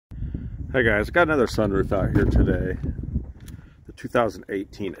Hey guys, got another sunroof out here today. The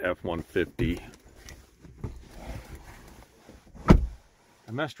 2018 F150.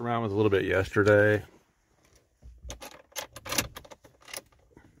 I messed around with it a little bit yesterday.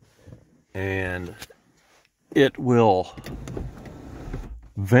 And it will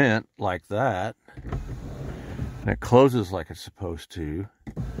vent like that. And it closes like it's supposed to.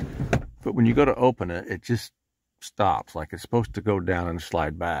 But when you go to open it, it just stops like it's supposed to go down and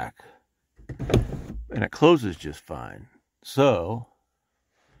slide back. And it closes just fine. So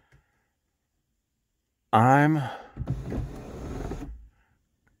I'm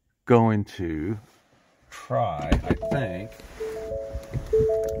going to try,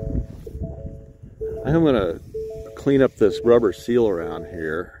 I'm going to clean up this rubber seal around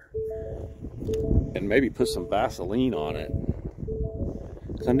here and maybe put some Vaseline on it.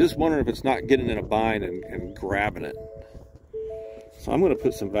 'Cause I'm just wondering if it's not getting in a bind and grabbing it. So I'm going to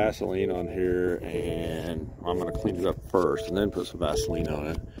put some Vaseline on here, and I'm going to clean it up first and then put some Vaseline on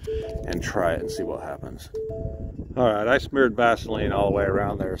it and try it and see what happens. Alright, I smeared Vaseline all the way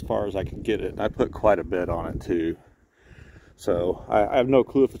around there as far as I can get it, and I put quite a bit on it too. So I have no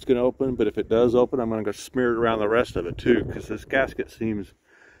clue if it's going to open, but if it does open, I'm going to go smear it around the rest of it too, because this gasket seems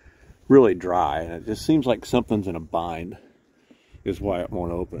really dry, and it just seems like something's in a bind is why it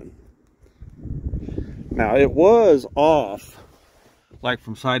won't open. Now it was off, like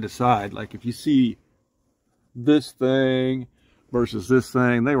from side to side. Like if you see this thing versus this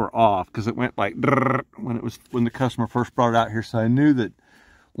thing, they were off because it went like when the customer first brought it out here. So I knew that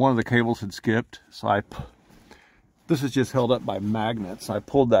one of the cables had skipped. So this is just held up by magnets. I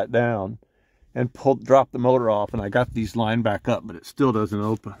pulled that down and dropped the motor off, and I got these lined back up, but it still doesn't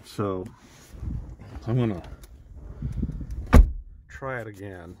open. So I'm gonna try it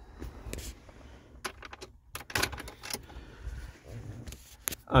again.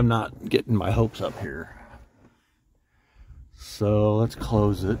 I'm not getting my hopes up here. So let's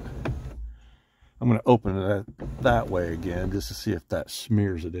close it. I'm going to open it that way again just to see if that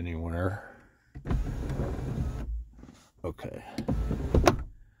smears it anywhere. Okay.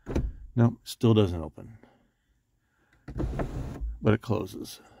 Nope, still doesn't open. But it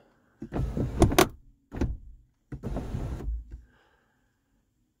closes.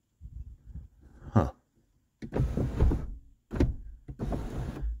 Huh.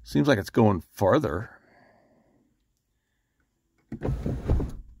 Seems like it's going farther.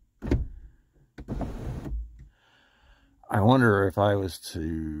 I wonder if I was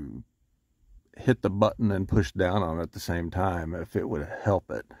to hit the button and push down on it at the same time, if it would help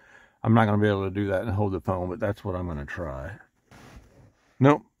it. I'm not going to be able to do that and hold the phone, but that's what I'm going to try.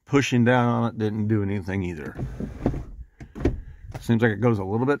 Nope, pushing down on it didn't do anything either. Seems like it goes a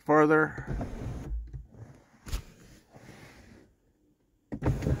little bit farther.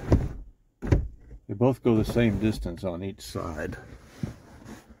 They both go the same distance on each side.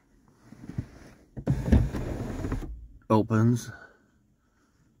 Opens.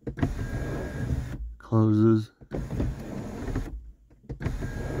 Closes.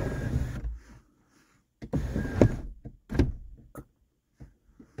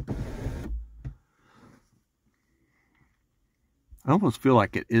 I almost feel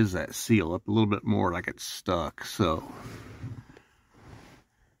like it is that seal up a little bit more, like it's stuck, so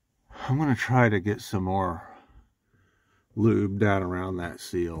I'm going to try to get some more lube down around that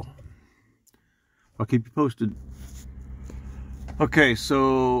seal. I'll keep you posted. Okay,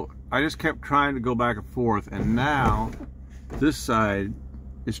 so I just kept trying to go back and forth, and now this side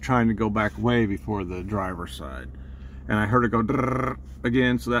is trying to go back way before the driver's side. And I heard it go drrrr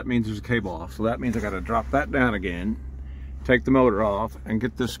again, so that means there's a cable off. So that means I got to drop that down again, take the motor off, and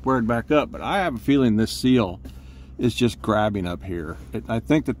get this squared back up. But I have a feeling this seal is just grabbing up here. I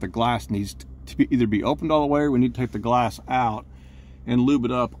think that the glass needs to either be opened all the way, or we need to take the glass out and lube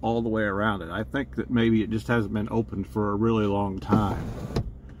it up all the way around it. I think that maybe it just hasn't been opened for a really long time.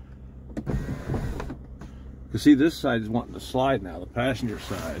 You see, this side is wanting to slide now, the passenger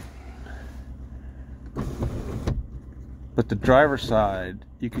side. But the driver's side,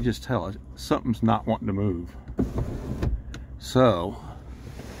 you can just tell something's not wanting to move. So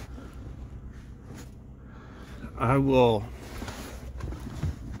I will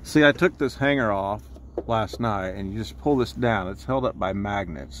see. I took this hanger off last night, and you just pull this down. It's held up by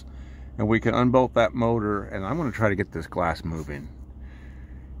magnets, and we can unbolt that motor, and I'm going to try to get this glass moving.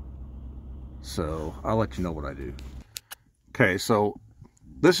 So I'll let you know what I do. Okay, so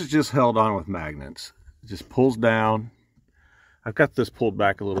this is just held on with magnets. It just pulls down. I've got this pulled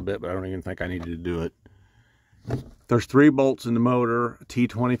back a little bit, but I don't even think I needed to do it. There's 3 bolts in the motor,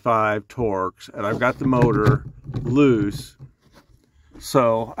 T25 Torx, and I've got the motor loose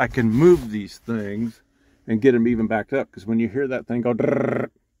so I can move these things and get them even backed up, because when you hear that thing go drrrr,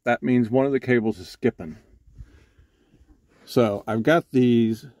 that means one of the cables is skipping. So I've got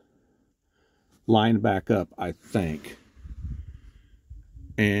these lined back up, I think,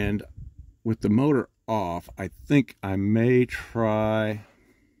 and with the motor off, I think I may try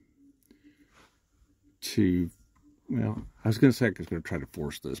to, well, I was going to say I was going to try to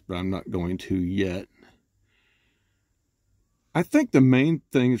force this, but I'm not going to yet. I think the main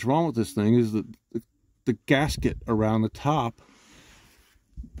thing that's wrong with this thing is that the gasket around the top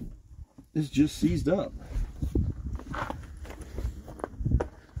is just seized up.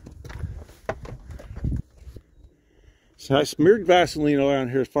 So I smeared Vaseline around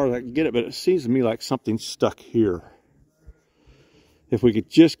here as far as I can get it, but it seems to me like something's stuck here. If we could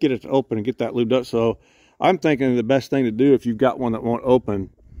just get it to open and get that lubed up. So I'm thinking the best thing to do if you've got one that won't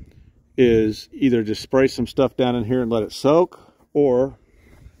open is either just spray some stuff down in here and let it soak, or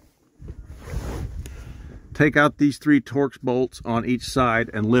take out these 3 Torx bolts on each side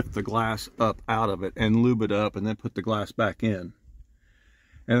and lift the glass up out of it and lube it up and then put the glass back in.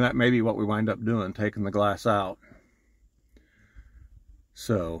 And that may be what we wind up doing, taking the glass out.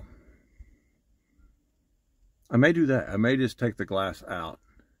 So I may do that. I may just take the glass out.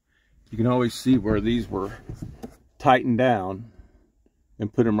 You can always see where these were tightened down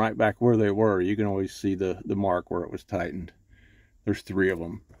and put them right back where they were. You can always see the mark where it was tightened. There's 3 of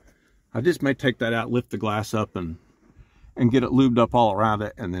them. I just may take that out, lift the glass up, and get it lubed up all around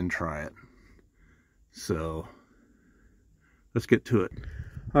it, and then try it. So let's get to it.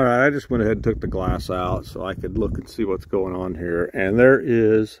 All right, I just went ahead and took the glass out so I could look and see what's going on here. And there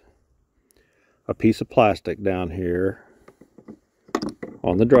is a piece of plastic down here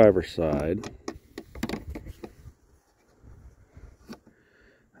on the driver's side.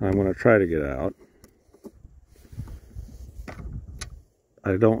 I'm going to try to get out.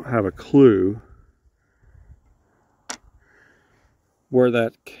 I don't have a clue where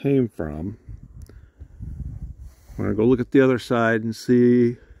that came from. I'm going to go look at the other side and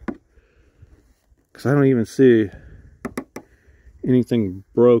see, because I don't even see anything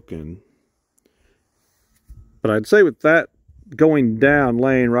broken. But I'd say with that going down,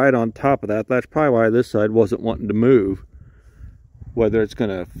 laying right on top of that, that's probably why this side wasn't wanting to move. Whether it's going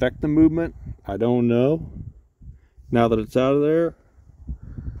to affect the movement, I don't know. Now that it's out of there,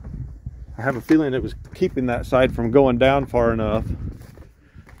 I have a feeling it was keeping that side from going down far enough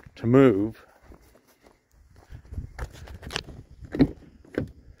to move.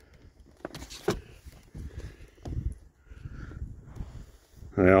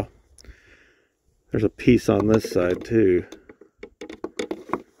 Well, there's a piece on this side too.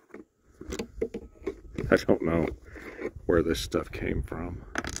 I don't know where this stuff came from.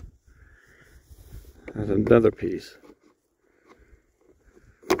 There's another piece.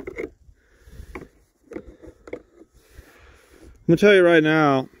 I'm gonna tell you right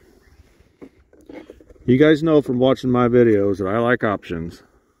now, you guys know from watching my videos that I like options.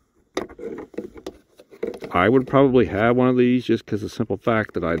 I would probably have one of these just because of the simple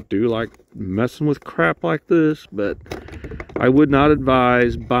fact that I do like messing with crap like this, but I would not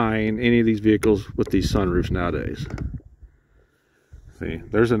advise buying any of these vehicles with these sunroofs nowadays. See,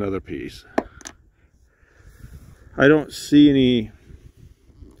 there's another piece. I don't see any.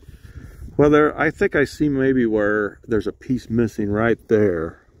 Well, I think I see maybe where there's a piece missing right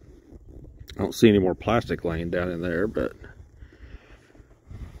there. I don't see any more plastic laying down in there, but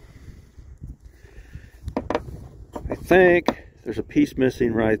I think there's a piece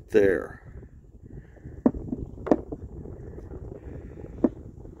missing right there.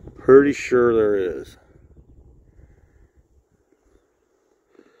 Pretty sure there is.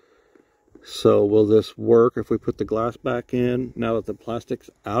 So will this work if we put the glass back in now that the plastic's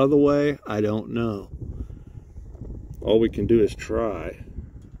out of the way? I don't know. All we can do is try.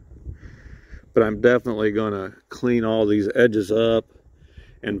 But I'm definitely going to clean all these edges up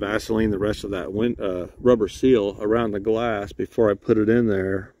and Vaseline the rest of that rubber seal around the glass before I put it in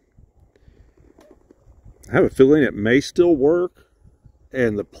there. I have a feeling it may still work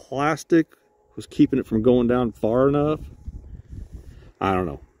and the plastic was keeping it from going down far enough. I don't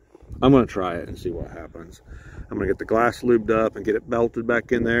know. I'm going to try it and see what happens. I'm going to get the glass lubed up and get it belted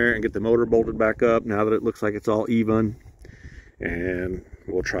back in there and get the motor bolted back up now that it looks like it's all even. And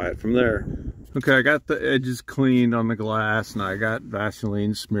we'll try it from there. Okay, I got the edges cleaned on the glass and I got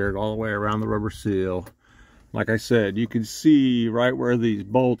Vaseline smeared all the way around the rubber seal. Like I said, you can see right where these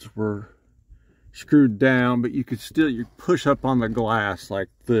bolts were screwed down, but you could still, you push up on the glass like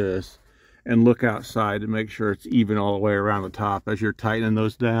this and look outside to make sure it's even all the way around the top as you're tightening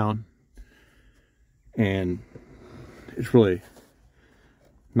those down. And it's really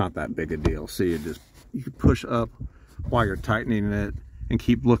not that big a deal. See, you can push up while you're tightening it and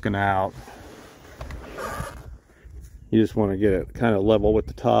keep looking out. You just want to get it kind of level with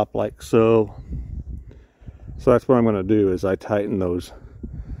the top like so. So that's what I'm going to do, is I tighten those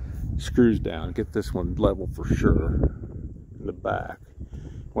screws down, get this one level for sure in the back.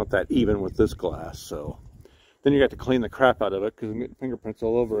 Want that even with this glass. So then you got to clean the crap out of it because I'm getting fingerprints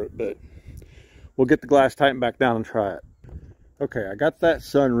all over it, but we'll get the glass tightened back down and try it. Okay, I got that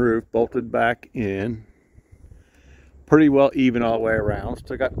sunroof bolted back in pretty well even all the way around.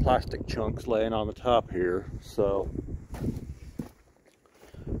 Still got plastic chunks laying on the top here, so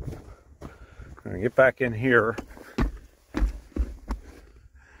I'm gonna get back in here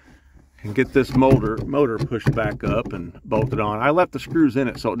and get this motor pushed back up and bolted on. I left the screws in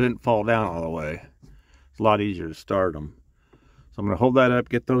it so it didn't fall down all the way. It's a lot easier to start them. So I'm gonna hold that up,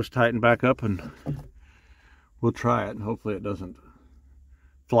 get those tightened back up, and we'll try it, and hopefully it doesn't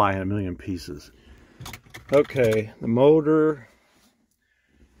fly in a million pieces. Okay, the motor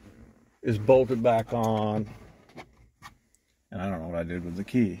is bolted back on, and I don't know what I did with the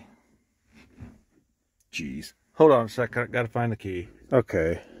key. Jeez. Hold on a sec, I gotta find the key.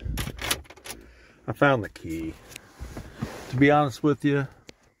 Okay, I found the key. To be honest with you,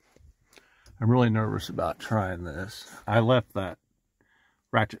 I'm really nervous about trying this. I left that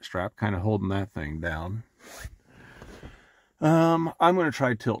ratchet strap kind of holding that thing down. I'm going to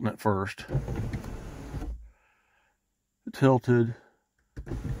try tilting it first. It tilted.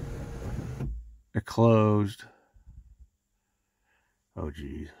 It closed. Oh,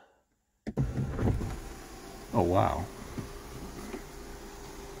 geez. Oh, wow.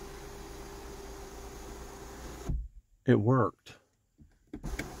 It worked.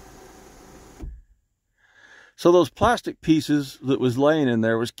 So those plastic pieces that was laying in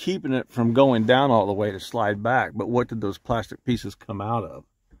there was keeping it from going down all the way to slide back. But what did those plastic pieces come out of?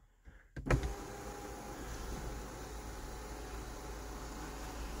 Let's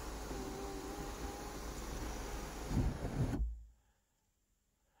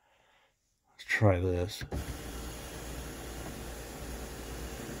try this.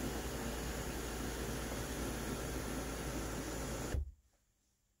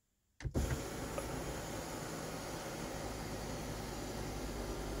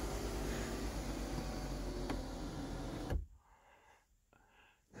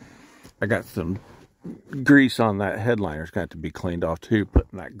 I got some grease on that headliner. It's got to be cleaned off too,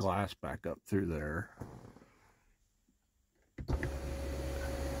 putting that glass back up through there.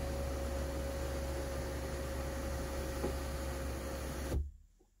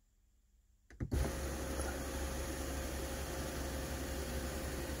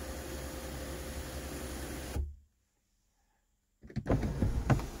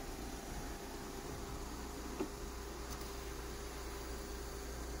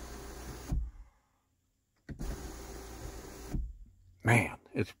 Man,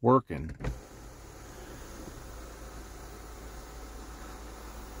 it's working.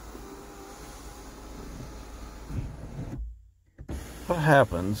 What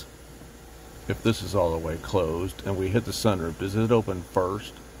happens if this is all the way closed and we hit the sunroof? Does it open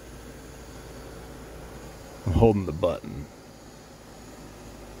first? I'm holding the button.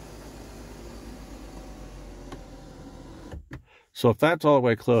 So if that's all the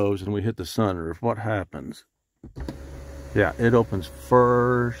way closed and we hit the sunroof, what happens? Yeah, it opens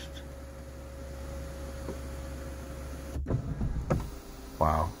first.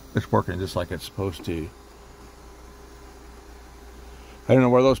 Wow, it's working just like it's supposed to. I don't know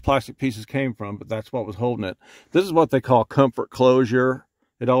where those plastic pieces came from, but that's what was holding it. This is what they call comfort closure.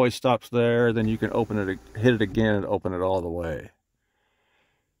 It always stops there, then you can open it, hit it again, and open it all the way.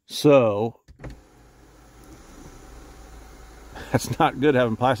 So, that's not good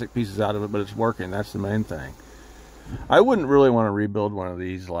having plastic pieces out of it, but it's working. That's the main thing. I wouldn't really want to rebuild one of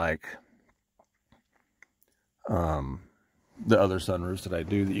these like the other sunroofs that I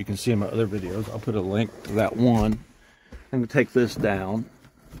do that you can see in my other videos. I'll put a link to that one. I'm going to take this down.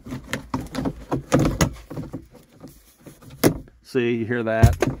 See, you hear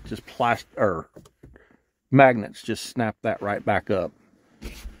that? Just magnets just snap that right back up.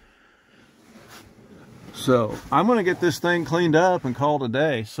 So I'm going to get this thing cleaned up and call it a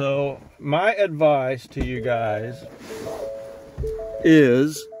day. So my advice to you guys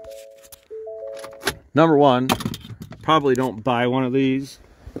is, number one, probably don't buy one of these.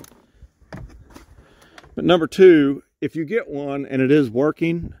 But number two, if you get one and it is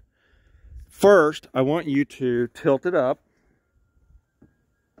working, first I want you to tilt it up.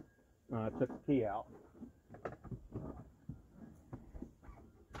 I took the key out.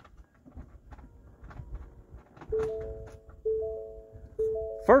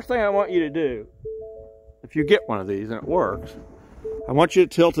 First thing I want you to do, if you get one of these and it works, I want you to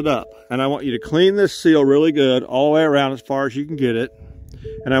tilt it up, and I want you to clean this seal really good all the way around as far as you can get it,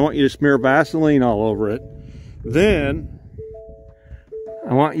 and I want you to smear Vaseline all over it. Then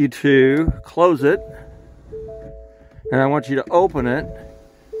I want you to close it, and I want you to open it,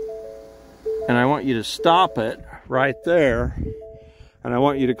 and I want you to stop it right there, and I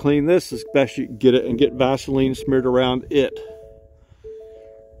want you to clean this as best you can get it and get Vaseline smeared around it.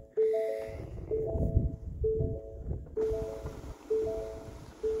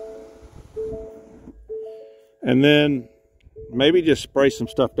 And then maybe just spray some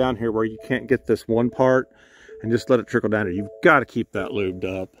stuff down here where you can't get this one part and just let it trickle down here. You've got to keep that lubed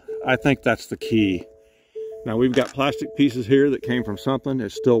up. I think that's the key. Now we've got plastic pieces here that came from something.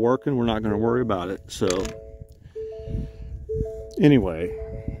 It's still working. We're not going to worry about it. So anyway,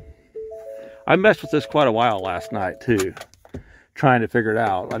 I messed with this quite a while last night too, trying to figure it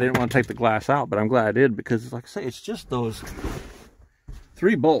out. I didn't want to take the glass out, but I'm glad I did, because like I say, it's just those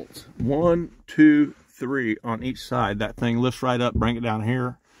 3 bolts. 1, 2, 3 on each side. That thing lifts right up, bring it down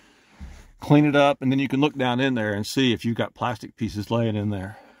here, clean it up, and then you can look down in there and see if you've got plastic pieces laying in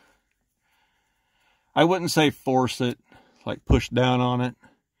there. I wouldn't say force it, like push down on it.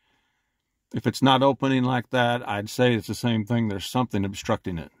 If it's not opening like that, I'd say it's the same thing. There's something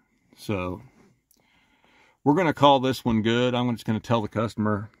obstructing it. So we're going to call this one good. I'm just going to tell the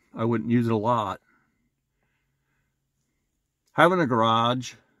customer I wouldn't use it a lot. Having a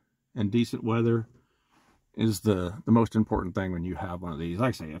garage and decent weather is the most important thing when you have one of these.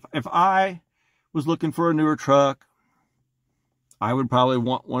 Like I say, if I was looking for a newer truck, I would probably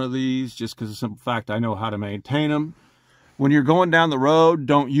want one of these, just because of the simple fact I know how to maintain them. When you're going down the road,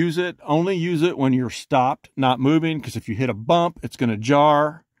 don't use it. Only use it when you're stopped, not moving, because if you hit a bump, it's going to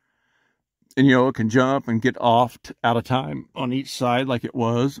jar. And, you know, it can jump and get off out of time on each side like it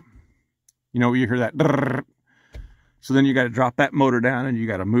was. You know, you hear that. Drrr. So then you got to drop that motor down, and you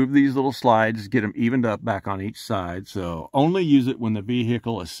got to move these little slides, get them evened up back on each side. So only use it when the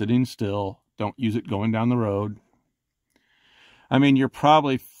vehicle is sitting still. Don't use it going down the road. I mean, you're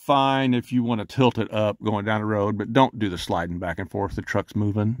probably fine if you want to tilt it up going down the road, but don't do the sliding back and forth. The truck's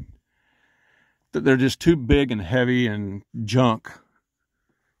moving. They're just too big and heavy and junk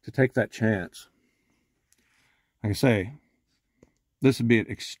to take that chance. Like I say, this would be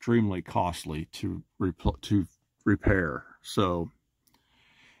extremely costly to repair. So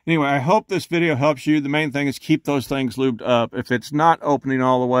anyway, I hope this video helps you. The main thing is keep those things lubed up. If it's not opening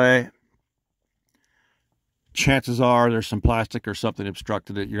all the way, chances are there's some plastic or something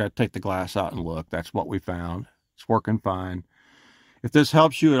obstructed it. You got to take the glass out and look. That's what we found. It's working fine. If this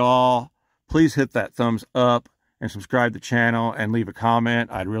helps you at all, please hit that thumbs up and subscribe to the channel and leave a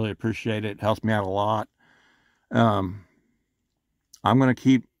comment. I'd really appreciate it. It helps me out a lot. I'm going to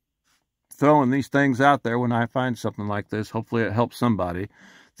keep throwing these things out there when I find something like this. Hopefully it helps somebody.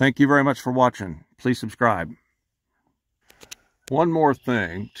 Thank you very much for watching. Please subscribe. One more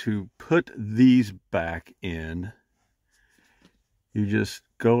thing, to put these back in, you just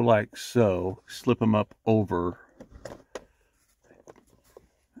go like so, slip them up over,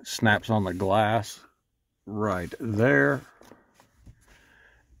 snaps on the glass right there,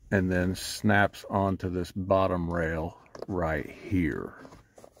 and then snaps onto this bottom rail right here.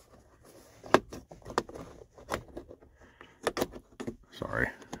 Sorry.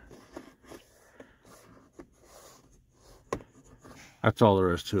 That's all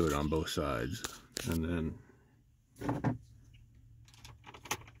there is to it on both sides. And then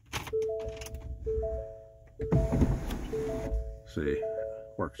see,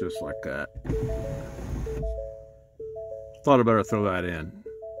 works just like that. Thought I better throw that in.